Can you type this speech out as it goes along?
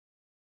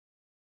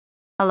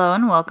Hello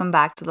and welcome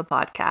back to the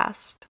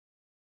podcast.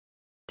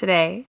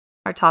 Today,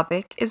 our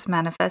topic is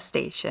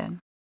manifestation.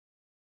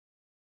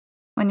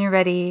 When you're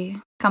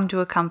ready, come to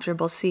a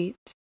comfortable seat.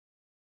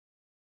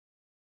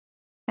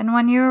 And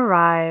when you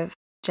arrive,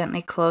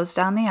 gently close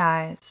down the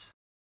eyes.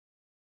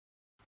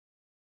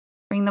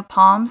 Bring the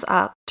palms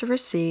up to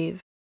receive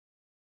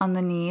on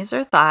the knees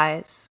or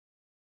thighs.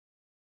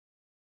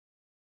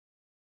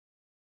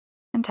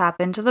 And tap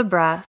into the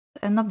breath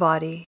and the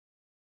body.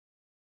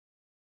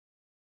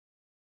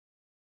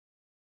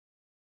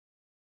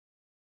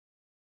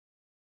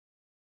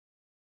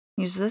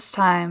 Use this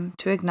time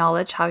to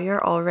acknowledge how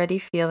you're already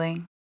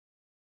feeling,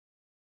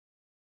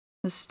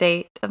 the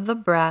state of the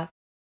breath,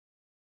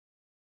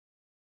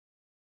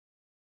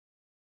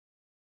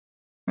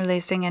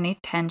 releasing any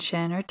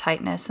tension or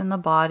tightness in the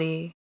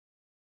body,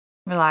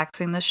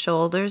 relaxing the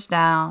shoulders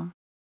down,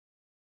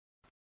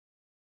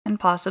 and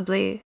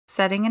possibly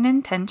setting an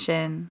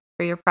intention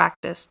for your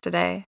practice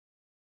today.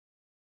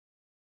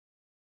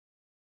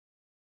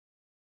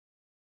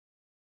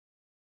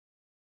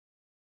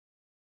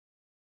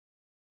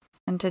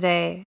 And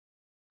today,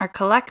 our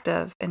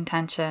collective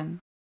intention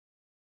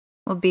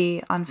will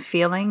be on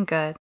feeling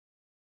good,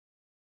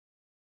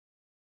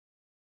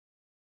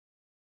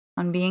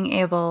 on being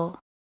able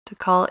to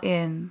call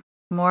in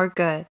more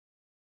good,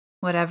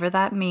 whatever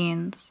that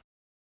means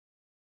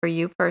for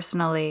you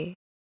personally.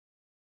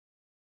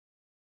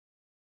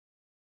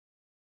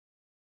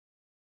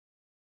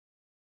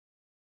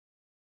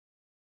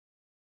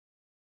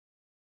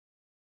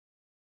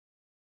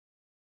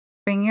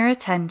 Bring your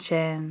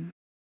attention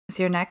with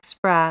your next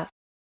breath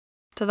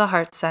to the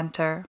heart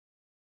center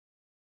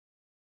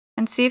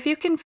and see if you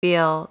can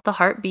feel the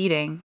heart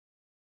beating.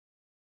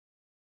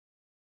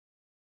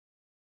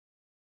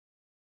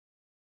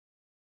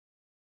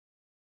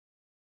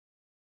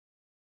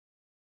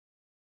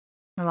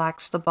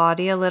 Relax the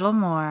body a little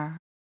more.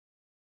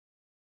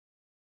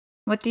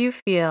 What do you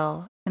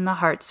feel in the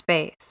heart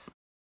space?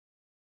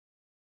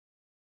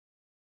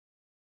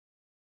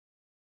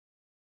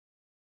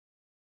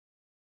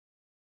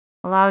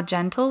 Allow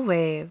gentle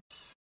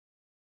waves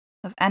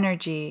of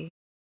energy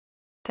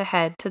to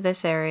head to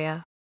this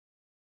area.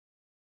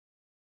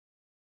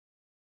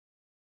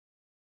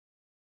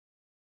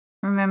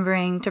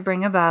 Remembering to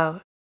bring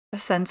about a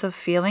sense of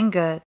feeling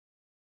good,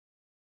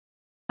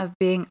 of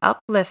being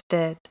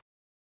uplifted,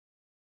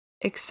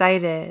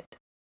 excited,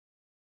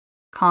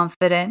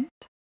 confident,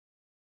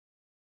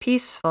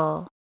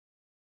 peaceful,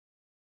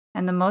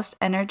 and the most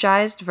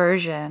energized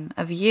version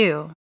of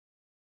you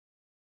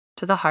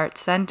to the heart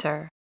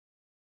center.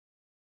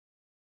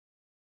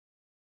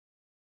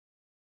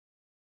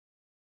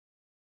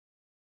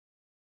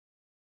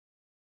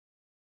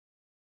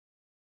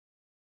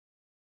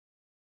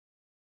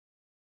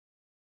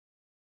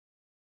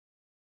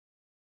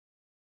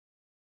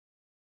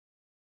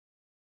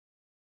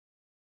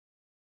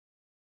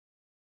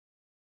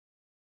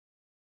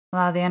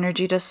 Allow the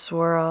energy to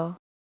swirl,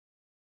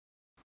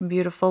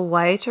 beautiful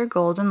white or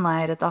golden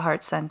light at the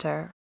heart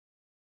center,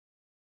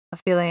 a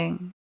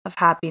feeling of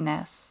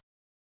happiness.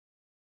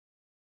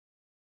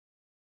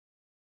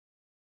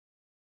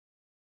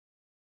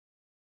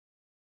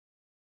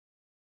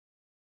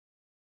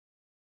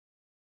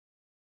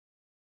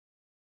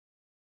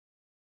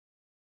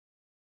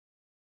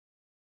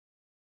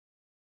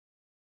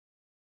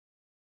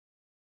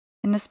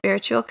 In the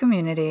spiritual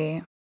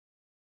community,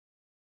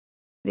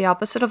 the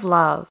opposite of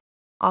love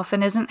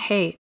often isn't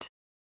hate,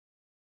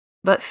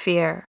 but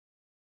fear.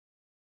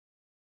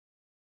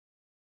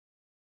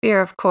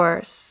 Fear, of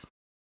course,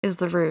 is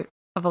the root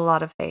of a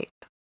lot of hate.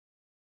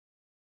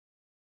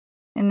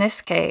 In this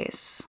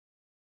case,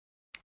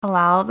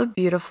 allow the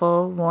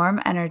beautiful,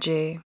 warm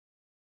energy,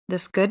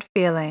 this good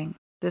feeling,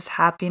 this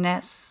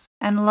happiness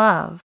and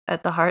love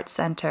at the heart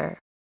center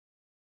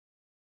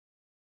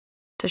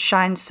to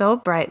shine so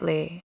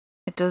brightly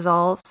it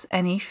dissolves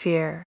any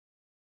fear,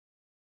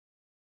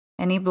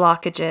 any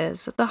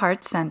blockages at the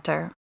heart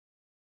center.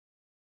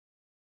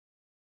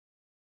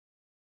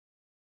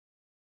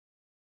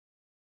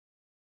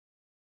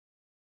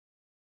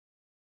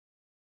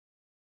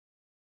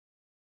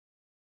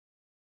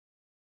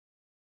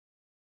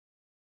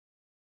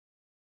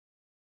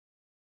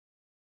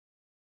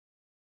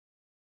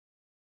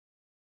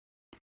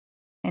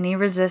 Any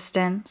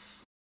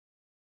resistance,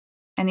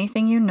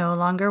 anything you no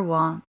longer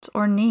want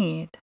or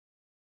need,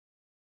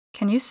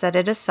 can you set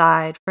it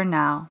aside for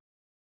now?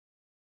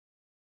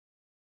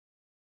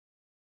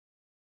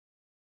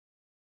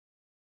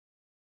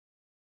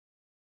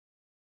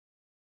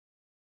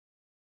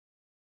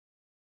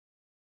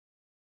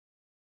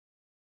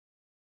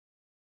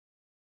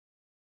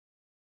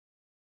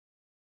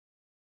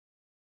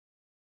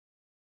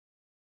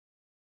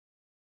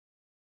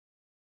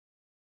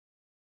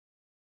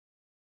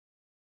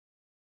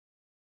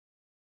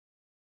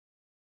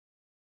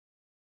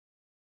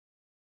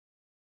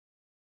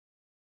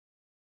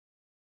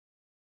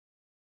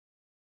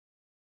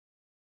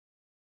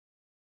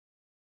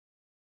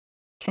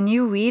 Can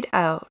you weed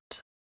out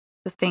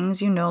the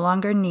things you no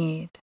longer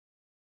need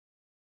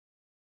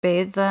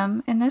Bathe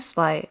them in this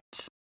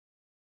light.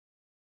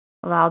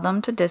 Allow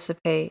them to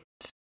dissipate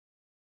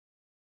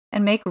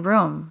and make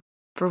room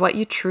for what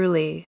you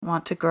truly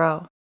want to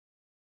grow.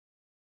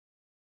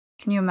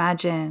 Can you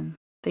imagine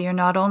that you're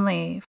not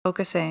only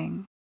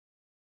focusing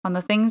on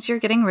the things you're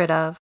getting rid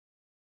of,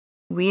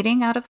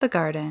 weeding out of the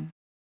garden,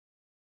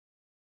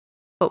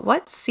 but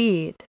what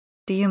seed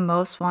do you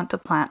most want to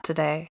plant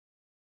today?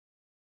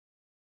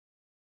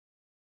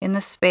 In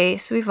the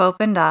space we've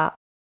opened up,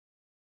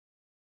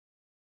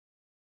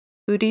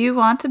 who do you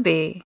want to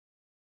be?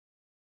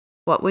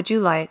 What would you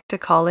like to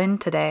call in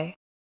today?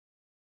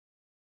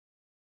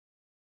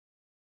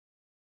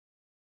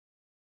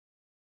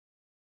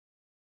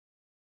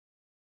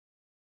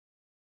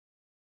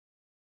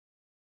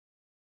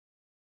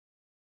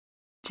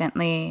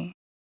 Gently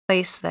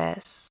place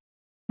this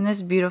in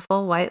this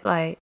beautiful white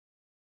light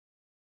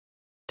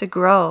to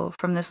grow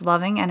from this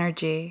loving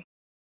energy,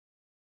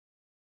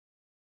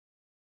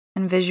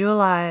 and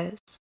visualize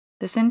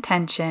this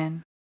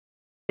intention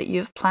that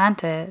you've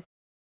planted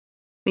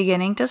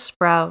beginning to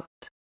sprout,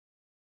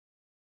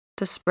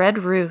 to spread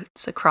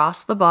roots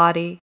across the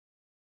body,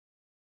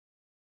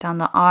 down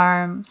the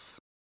arms,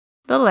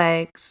 the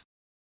legs,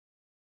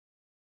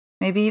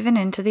 maybe even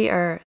into the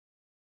earth.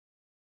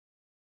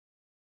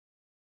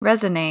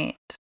 Resonate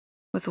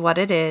with what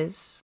it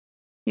is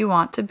you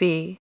want to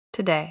be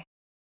today.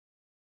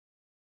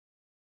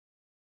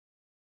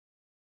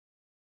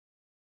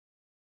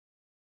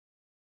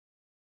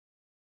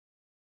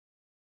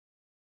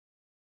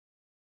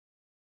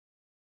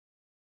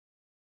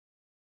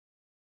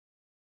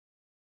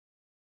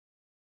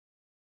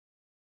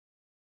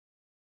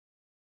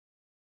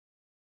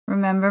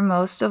 Remember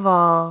most of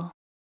all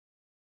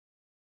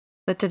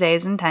that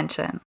today's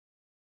intention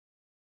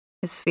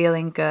is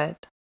feeling good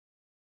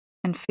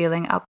and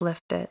feeling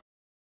uplifted.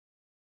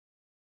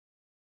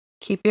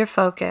 Keep your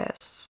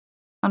focus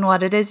on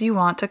what it is you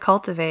want to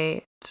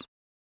cultivate,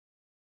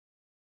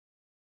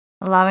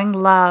 allowing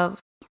love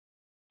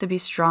to be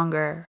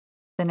stronger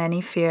than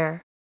any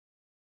fear,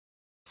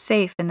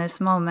 safe in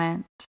this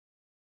moment,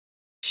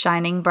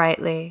 shining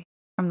brightly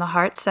from the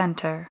heart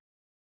center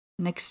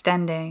and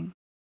extending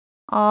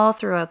all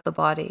throughout the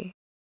body.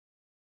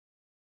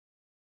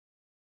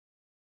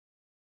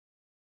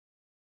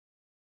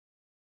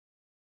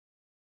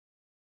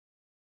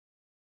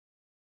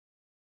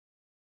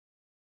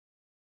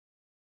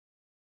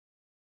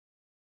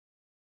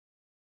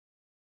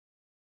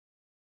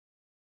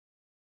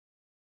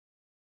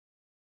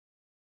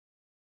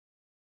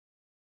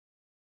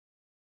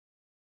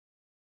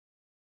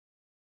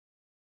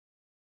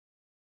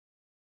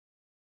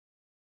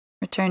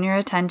 Return your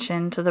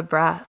attention to the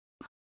breath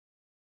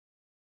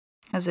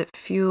as it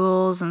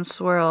fuels and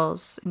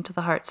swirls into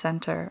the heart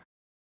center.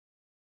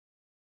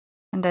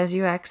 And as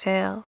you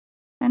exhale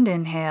and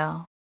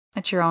inhale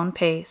at your own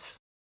pace,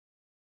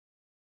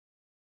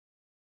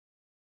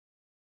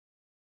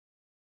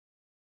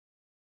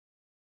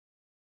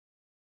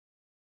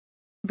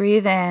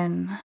 breathe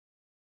in,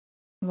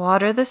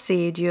 water the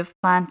seed you have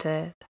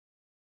planted,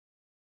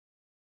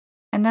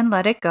 and then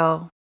let it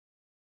go.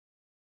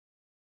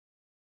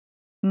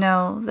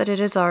 Know that it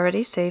is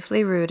already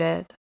safely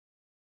rooted.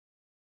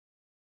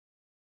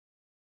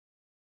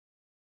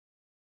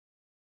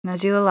 And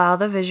as you allow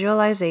the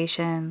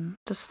visualization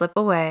to slip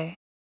away,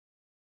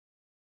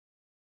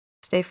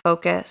 stay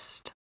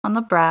focused on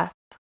the breath.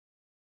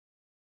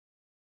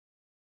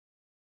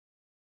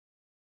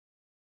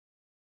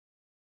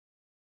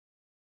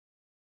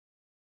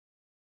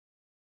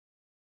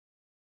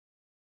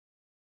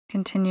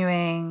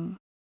 Continuing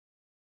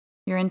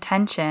your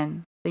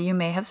intention that you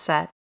may have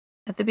set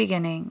at the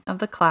beginning of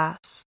the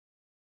class.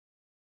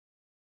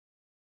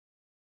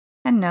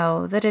 And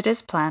know that it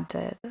is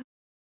planted,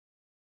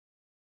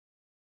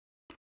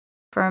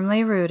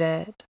 firmly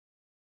rooted.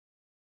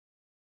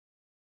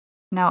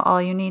 Now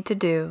all you need to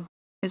do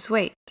is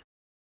wait.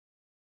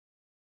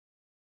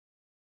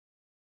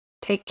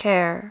 Take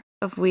care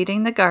of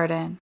weeding the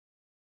garden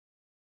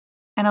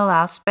and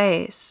allow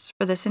space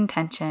for this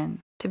intention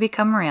to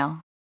become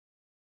real.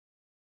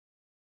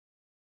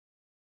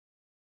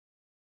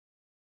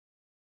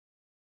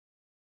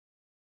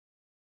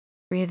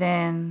 Breathe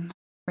in,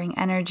 bring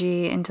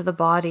energy into the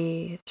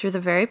body through the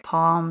very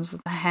palms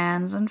of the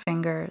hands and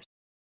fingers.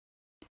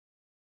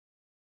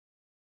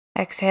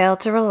 Exhale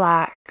to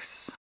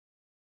relax.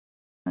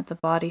 Let the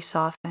body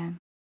soften.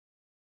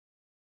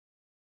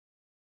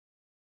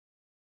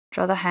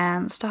 Draw the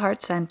hands to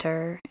heart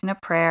center in a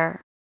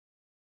prayer,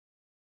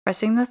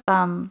 pressing the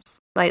thumbs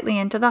lightly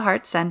into the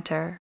heart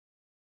center.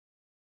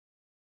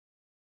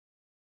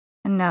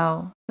 And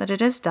know that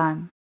it is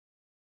done,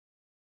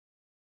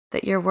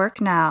 that your work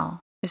now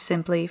is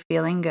simply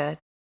feeling good.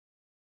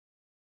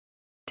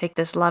 Take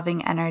this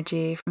loving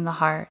energy from the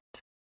heart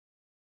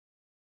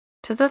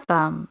to the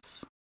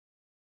thumbs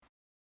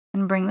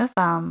and bring the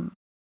thumb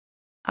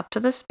up to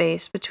the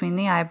space between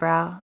the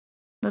eyebrow,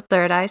 the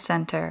third eye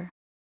center,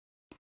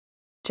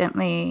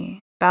 gently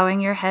bowing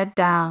your head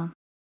down,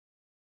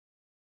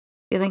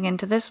 feeling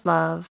into this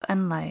love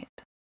and light.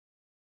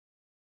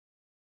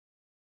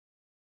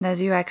 And as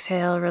you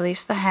exhale,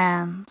 release the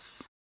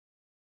hands.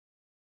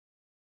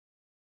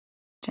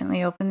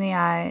 Gently open the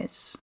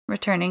eyes,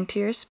 returning to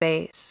your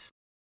space.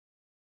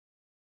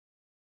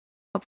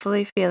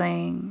 Hopefully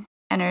feeling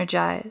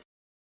energized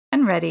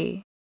and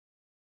ready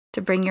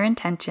to bring your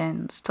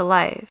intentions to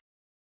life,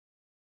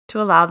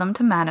 to allow them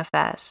to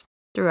manifest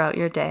throughout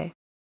your day.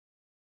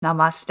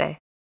 Namaste.